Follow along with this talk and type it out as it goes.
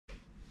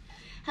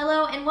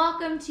Hello and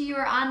welcome to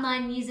your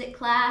online music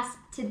class.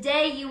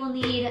 Today you will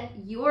need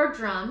your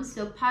drums,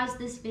 so pause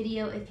this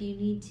video if you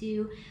need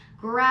to,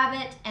 grab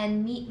it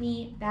and meet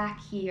me back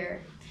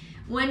here.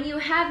 When you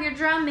have your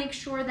drum, make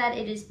sure that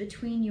it is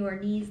between your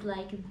knees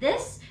like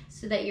this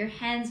so that your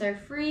hands are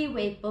free.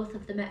 Wave both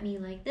of them at me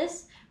like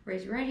this.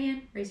 Raise your right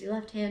hand, raise your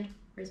left hand,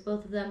 raise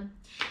both of them.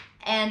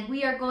 And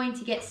we are going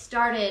to get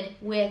started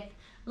with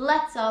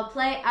let's all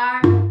play our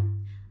drums,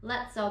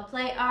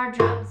 play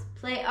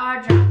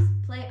our drums,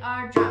 play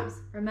our drums.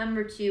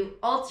 Remember to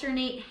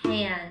alternate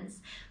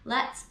hands.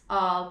 Let's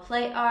all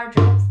play our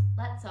drums,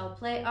 let's all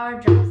play our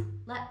drums,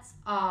 let's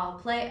all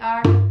play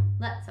our,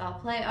 let's all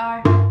play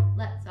our,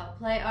 let's all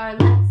play our,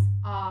 let's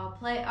all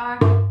play our,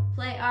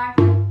 play our,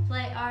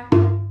 play our,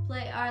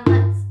 play our,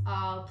 let's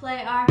all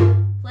play our,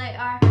 play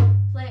our,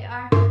 play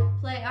our,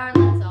 play our,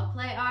 let's all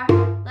play our,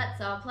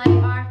 let's all play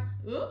our,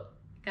 ooh,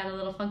 got a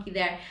little funky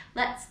there.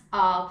 Let's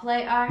all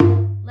play our,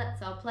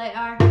 let's all play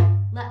our,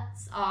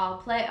 let's all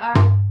play our,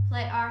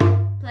 play our,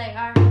 play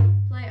our,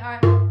 play our,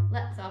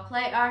 let's all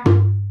play our.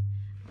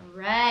 All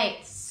right,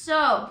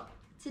 so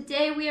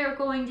today we are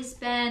going to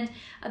spend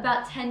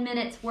about 10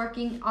 minutes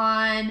working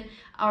on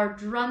our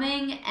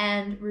drumming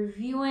and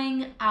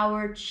reviewing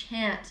our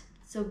chant,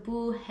 so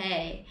boo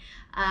hey.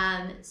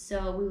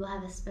 So we will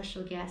have a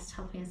special guest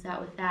helping us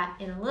out with that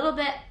in a little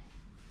bit.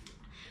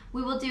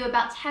 We will do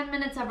about 10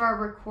 minutes of our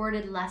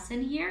recorded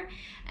lesson here,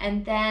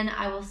 and then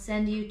I will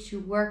send you to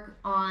work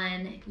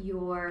on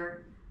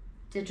your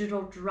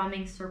digital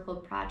drumming circle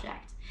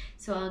project.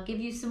 So I'll give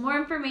you some more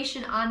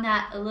information on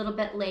that a little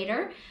bit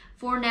later.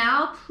 For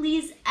now,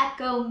 please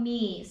echo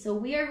me. So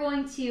we are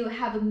going to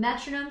have a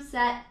metronome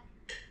set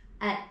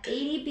at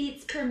 80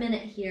 beats per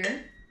minute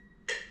here.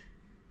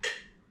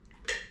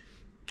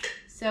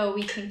 So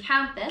we can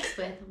count this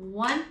with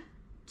 1,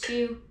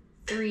 2,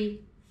 3,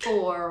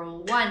 4.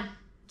 1,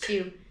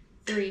 2,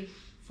 3,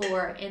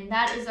 4, and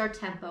that is our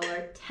tempo.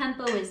 Our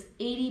tempo is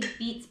 80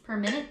 beats per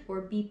minute,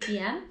 or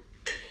BPM.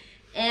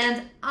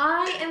 And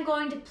I am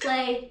going to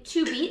play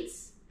 2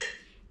 beats,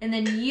 and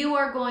then you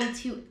are going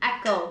to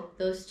echo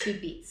those 2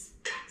 beats.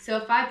 So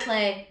if I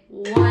play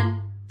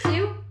 1,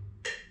 2,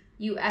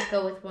 you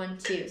echo with 1,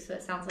 2. So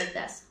it sounds like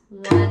this.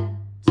 1,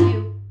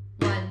 2,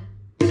 1,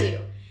 2.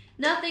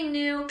 Nothing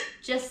new,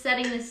 just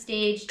setting the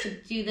stage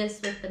to do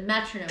this with the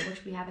metronome,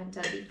 which we haven't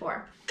done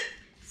before.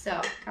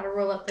 So, gotta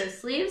roll up those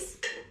sleeves,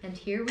 and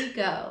here we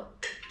go.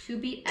 2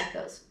 beat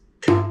echoes.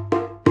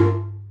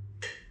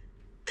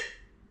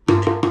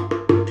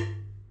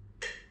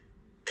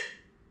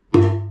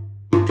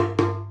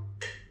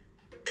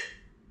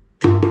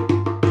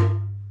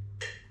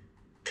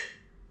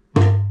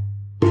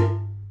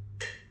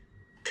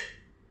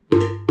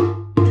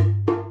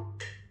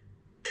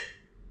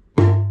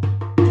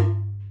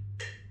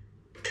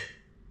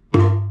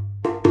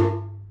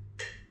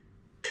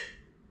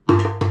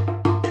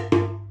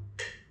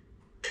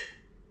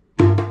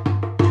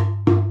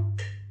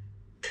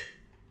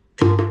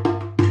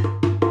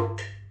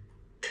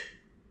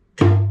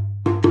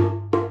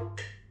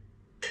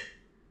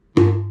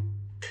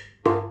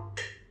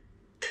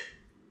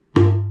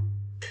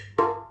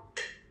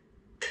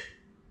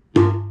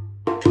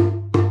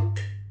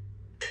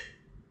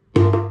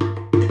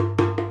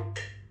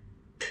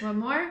 One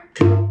more.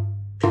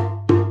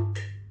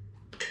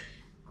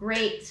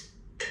 Great.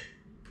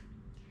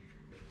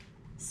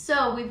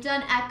 So we've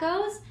done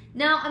echoes.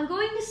 Now I'm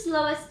going to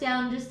slow us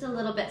down just a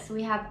little bit so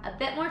we have a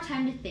bit more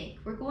time to think.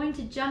 We're going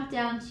to jump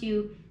down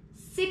to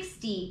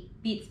 60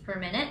 beats per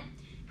minute.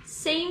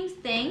 Same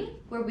thing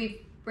where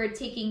we're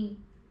taking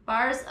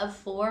bars of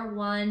 4,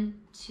 1,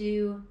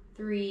 2,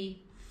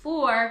 3,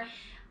 4.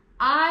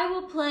 I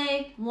will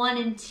play 1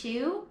 and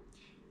 2.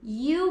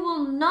 You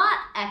will not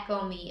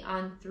echo me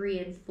on 3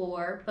 and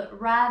 4, but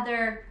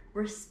rather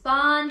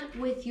respond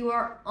with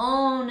your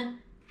own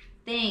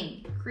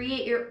thing.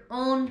 Create your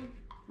own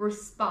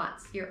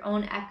response, your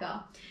own echo.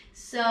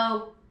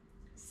 So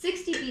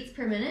 60 beats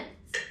per minute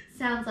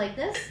sounds like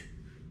this.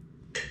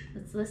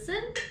 Let's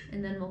listen,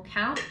 and then we'll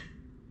count.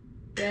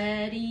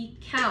 Ready,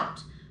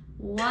 count.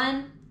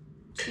 1,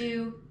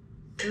 2,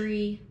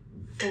 3,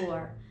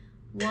 4.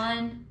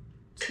 1,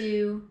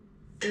 2,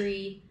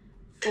 3,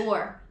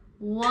 4.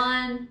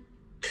 1,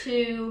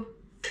 2,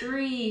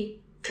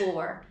 3,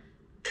 4.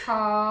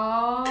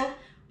 Call,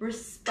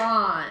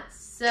 response.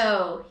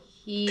 So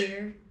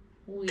here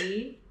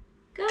we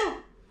go.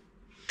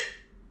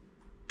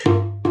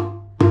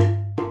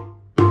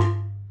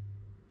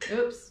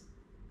 Oops,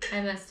 I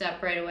messed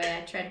up right away.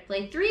 I tried to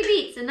play 3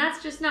 beats, and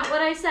that's just not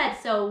what I said.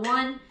 So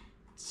 1,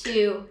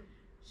 2,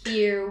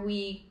 here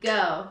we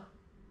go.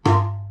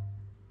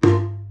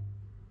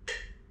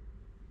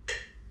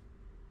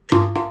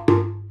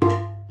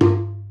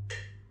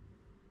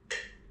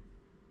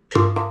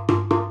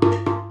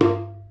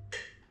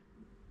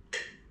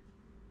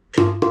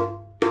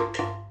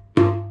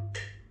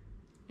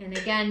 And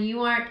again,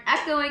 you aren't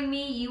echoing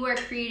me, you are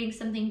creating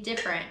something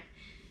different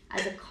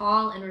as a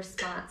call and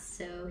response.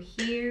 So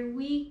here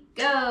we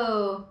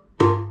go.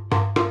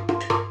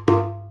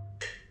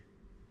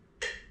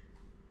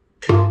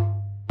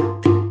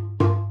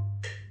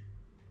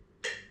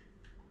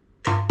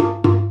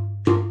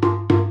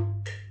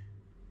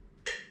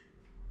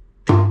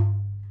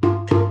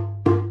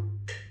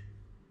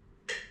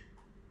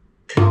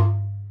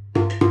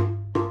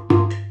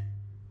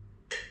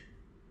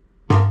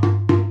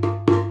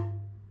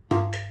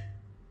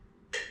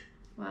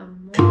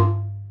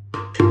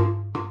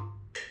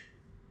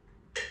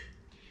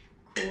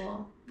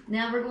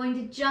 Now we're going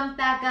to jump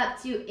back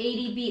up to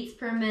 80 beats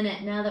per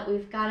minute now that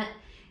we've gotten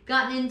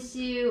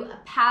into a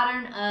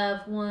pattern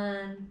of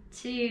 1,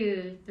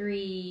 2,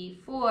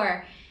 3,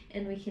 4,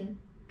 and we can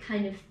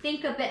kind of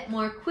think a bit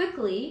more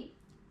quickly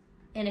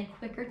in a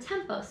quicker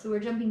tempo. So we're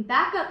jumping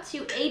back up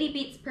to 80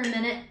 beats per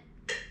minute.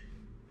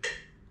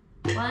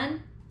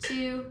 1,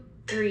 2,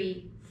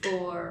 3,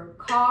 4.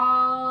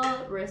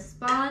 Call,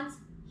 response.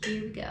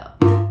 Here we go.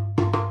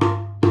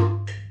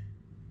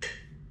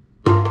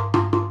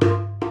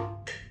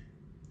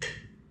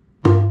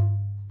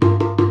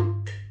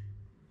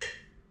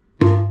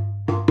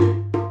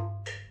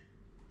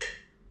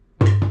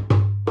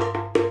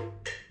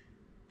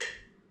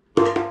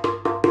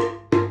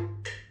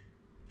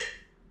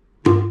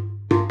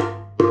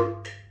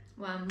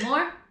 One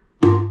more.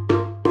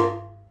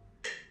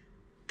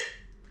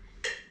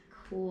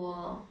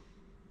 Cool.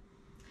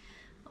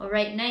 All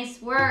right,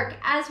 nice work.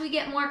 As we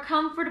get more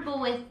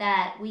comfortable with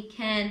that, we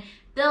can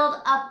build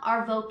up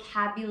our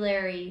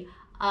vocabulary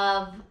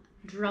of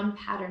drum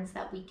patterns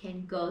that we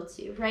can go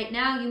to. Right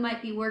now, you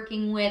might be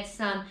working with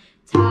some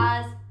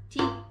tas, ti,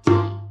 ti,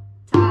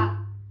 ta,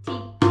 ti,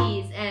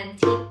 tis, and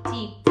ti,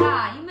 ti,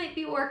 ta. You might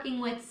be working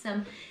with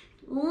some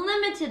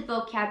limited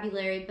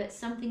vocabulary, but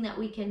something that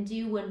we can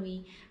do when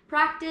we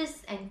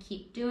practice and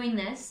keep doing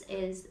this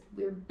is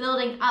we're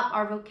building up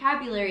our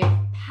vocabulary of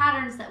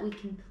patterns that we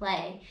can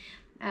play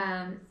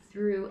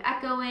through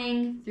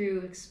echoing,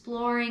 through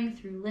exploring,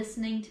 through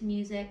listening to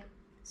music.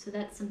 So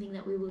that's something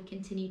that we will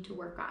continue to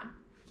work on.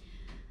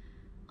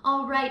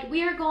 All right,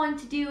 we are going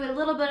to do a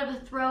little bit of a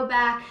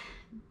throwback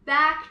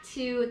back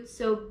to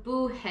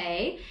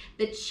Tsobuhe,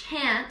 the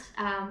chant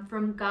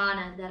from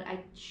Ghana that I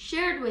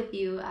shared with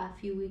you a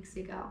few weeks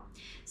ago.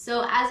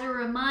 So as a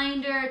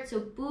reminder,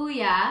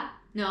 Tsobuhe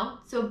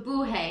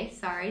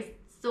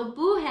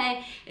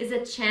is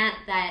a chant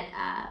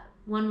that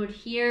one would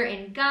hear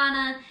in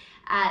Ghana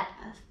at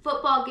a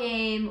football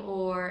game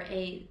or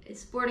a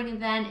sporting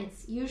event.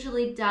 It's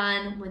usually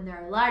done when there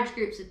are large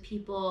groups of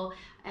people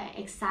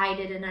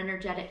excited and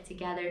energetic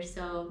together,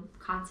 so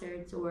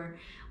concerts or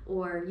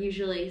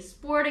usually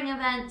sporting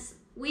events.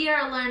 We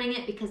are learning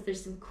it because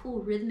there's some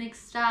cool rhythmic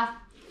stuff.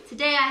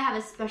 Today I have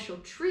a special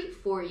treat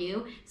for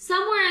you.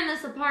 Somewhere in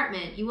this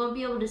apartment, you won't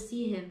be able to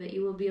see him, but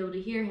you will be able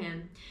to hear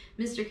him.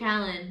 Mr.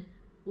 Callan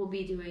will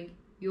be doing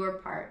your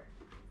part.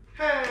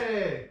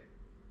 Hey!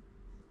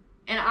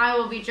 And I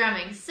will be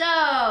drumming.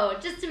 So,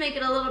 just to make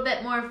it a little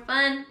bit more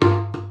fun,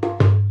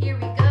 here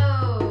we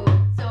go.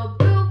 So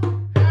boop.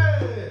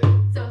 Hey!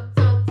 So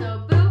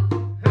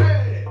boop.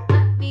 Hey!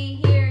 Let me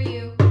hear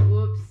you.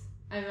 Whoops,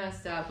 I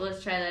messed up.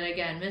 Let's try that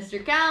again. Mr.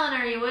 Callan,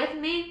 are you with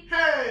me?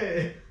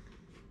 Hey!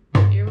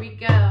 Here we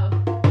go.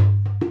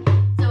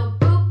 So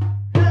boop.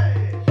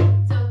 Hey!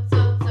 So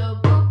boop.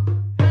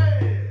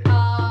 Hey!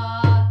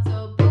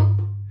 So boop.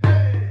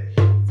 Hey!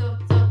 So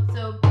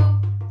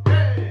boop.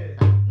 Hey!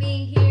 Let me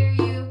hear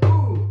you.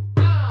 Ooh!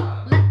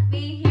 Ah! Let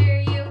me hear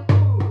you.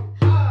 Ooh!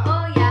 Ah!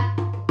 Oh yeah.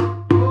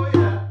 Oh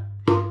yeah!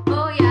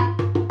 Oh yeah.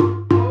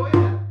 Oh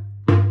yeah!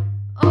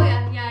 Oh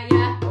yeah, yeah,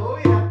 yeah. Oh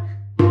yeah!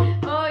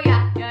 Oh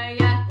yeah, yeah,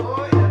 yeah.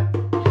 Oh yeah!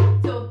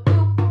 So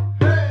boop.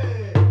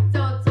 Hey!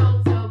 So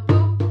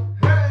boop.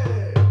 Hey!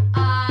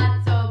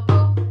 So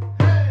boop.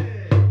 Hey!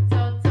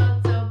 So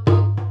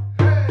boop.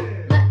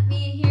 Hey! Let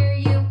me hear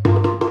you.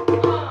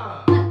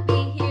 Ah! Let me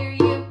hear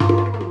you.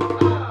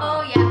 Ah!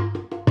 Oh yeah.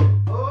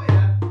 Oh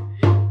yeah!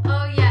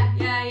 Oh yeah,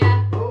 yeah, yeah.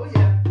 Oh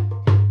yeah!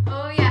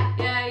 Oh yeah,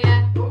 yeah, yeah.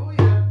 Oh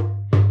yeah!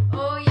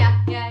 Oh yeah,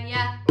 yeah,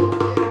 yeah. Oh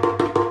yeah!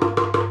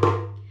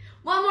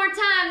 One more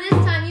time. This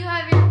time you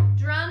have your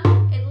drum.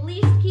 At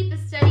least keep a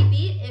steady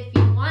beat. If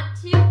you want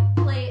to,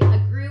 play a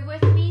groove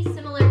with me,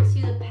 similar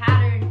to the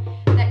pattern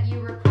that you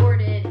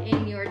recorded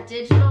in your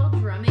digital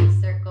drumming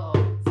circle.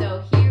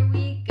 So here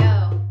we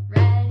go.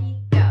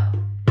 Ready, go.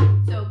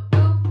 So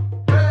boop.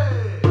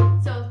 Hey!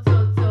 So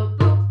boop.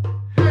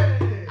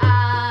 Hey!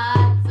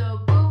 So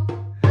boop.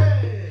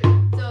 Hey!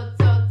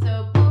 So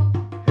boop.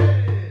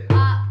 Hey!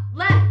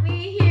 Let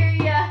me hear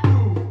ya.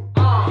 Ooh!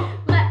 Ah!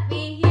 Let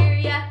me hear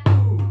ya.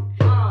 Ooh!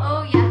 Ah!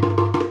 Oh yeah.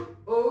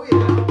 Oh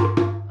yeah!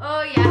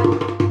 Oh yeah.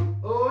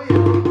 Oh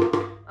yeah!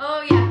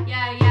 Oh yeah,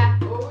 yeah, yeah.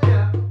 Oh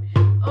yeah!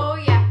 Oh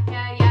yeah,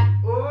 yeah, yeah.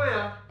 Oh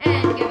yeah!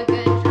 And give a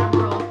good drum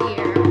roll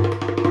here.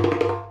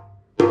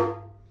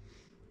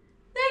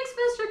 Thanks,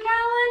 Mr.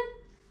 Callan.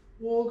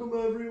 Welcome So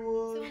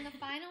everyone. in the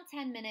final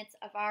 10 minutes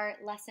of our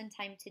lesson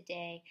time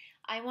today,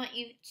 I want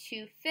you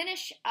to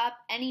finish up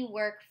any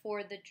work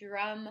for the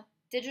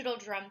digital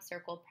drum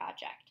circle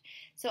project.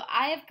 So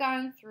I have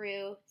gone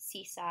through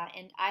Seesaw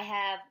and I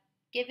have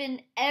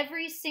given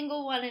every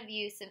single one of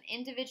you some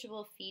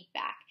individual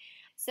feedback.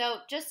 So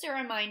just a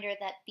reminder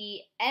that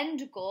the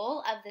end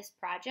goal of this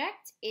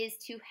project is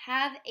to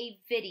have a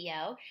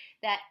video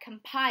that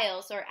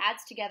compiles or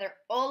adds together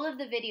all of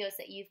the videos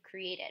that you've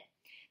created.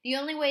 The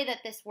only way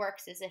that this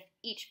works is if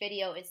each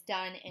video is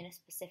done in a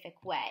specific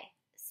way.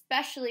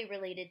 especially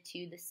related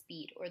to the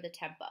speed or the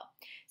tempo.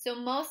 So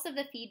most of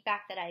the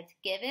feedback that I've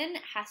given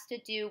has to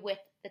do with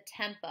the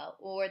tempo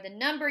or the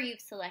number you've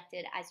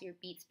selected as your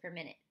beats per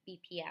minute,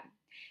 BPM.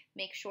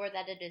 Make sure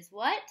that it is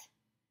what?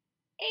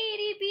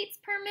 80 beats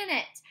per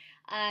minute.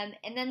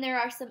 And then there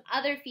are some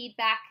other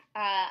feedback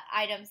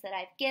items that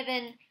I've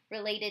given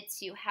related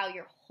to how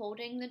you're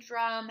holding the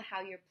drum,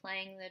 how you're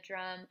playing the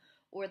drum,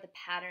 or the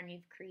pattern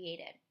you've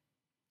created.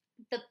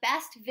 The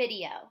best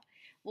video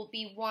will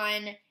be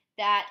one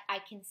that I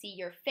can see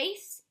your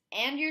face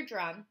and your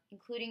drum,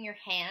 including your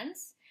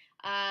hands,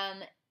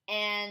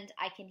 and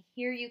I can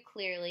hear you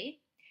clearly.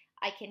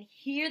 I can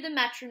hear the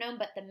metronome,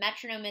 but the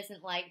metronome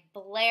isn't like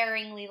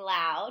blaringly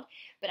loud,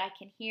 but I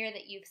can hear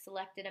that you've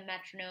selected a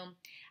metronome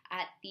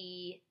at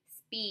the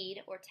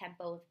speed or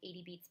tempo of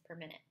 80 beats per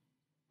minute.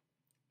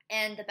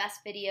 And the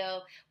best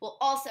video will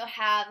also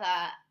have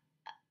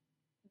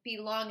be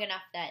long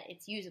enough that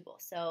it's usable,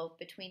 so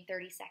between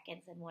 30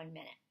 seconds and 1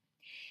 minute.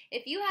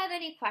 If you have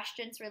any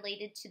questions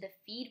related to the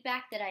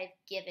feedback that I've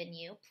given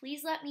you,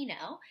 please let me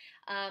know.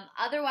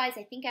 Otherwise,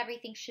 I think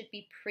everything should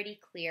be pretty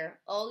clear.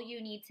 All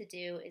you need to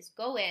do is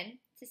go in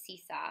to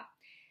Seesaw.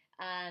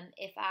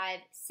 If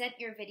I've sent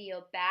your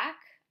video back,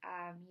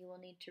 you will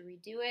need to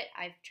redo it.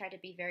 I've tried to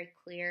be very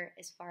clear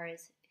as far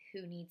as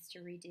who needs to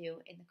redo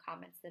in the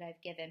comments that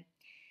I've given.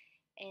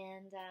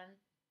 And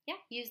yeah,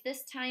 use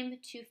this time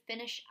to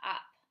finish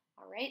up,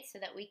 all right, so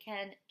that we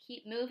can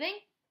keep moving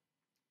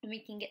and we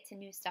can get to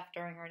new stuff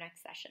during our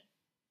next session.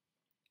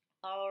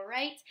 All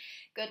right,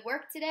 good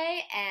work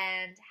today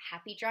and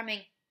happy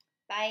drumming.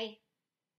 Bye.